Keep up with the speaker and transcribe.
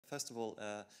first of all,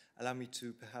 allow me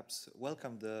to perhaps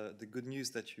welcome the good news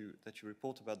that you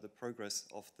report about the progress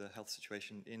of the health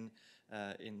situation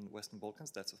in Western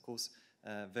Balkans. That's of course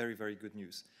very, very good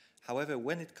news. However,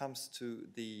 when it comes to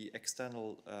the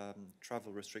external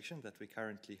travel restriction that we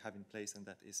currently have in place and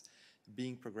that is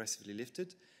being progressively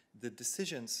lifted, the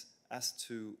decisions as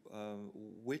to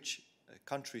which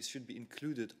countries should be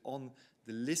included on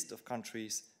the list of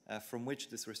countries from which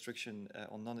this restriction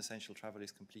on non-essential travel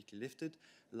is completely lifted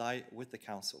lie with the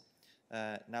Council.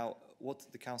 Now,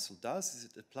 what the Council does is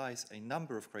it applies a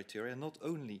number of criteria, not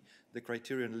only the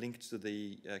criterion linked to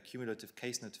the cumulative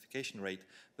case notification rate,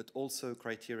 but also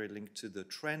criteria linked to the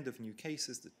trend of new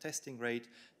cases, the testing rate,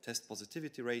 test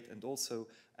positivity rate, and also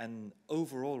an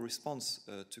overall response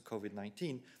to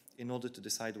COVID-19 in order to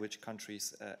decide which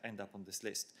countries end up on this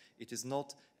list. It is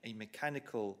not a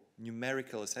mechanical,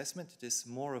 numerical assessment. It is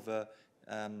more of a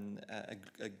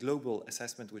global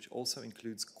assessment which also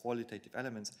includes qualitative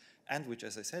elements and which,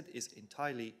 as I said, is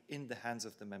entirely in the hands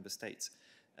of the member states.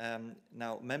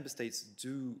 Now, member states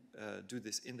do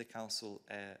this in the Council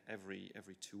every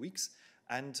 2 weeks,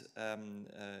 and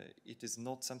it is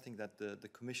not something that the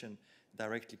Commission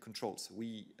directly controls.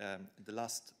 The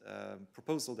last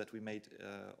proposal that we made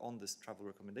on this travel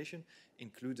recommendation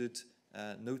included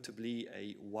notably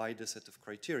a wider set of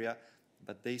criteria,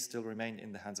 but they still remain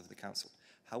in the hands of the Council.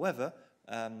 However,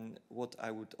 what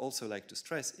I would also like to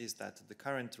stress is that the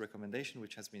current recommendation,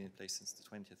 which has been in place since the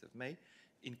 20th of May,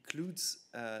 includes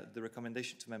the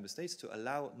recommendation to member states to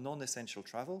allow non-essential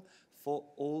travel for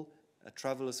all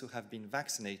travelers who have been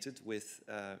vaccinated with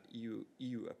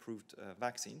EU-approved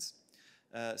vaccines.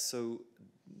 So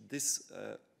this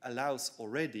allows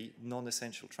already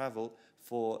non-essential travel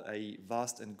for a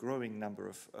vast and growing number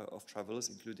of travelers,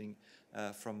 including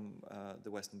from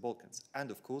the Western Balkans.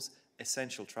 And of course,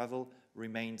 essential travel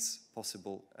remains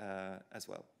possible as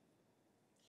well.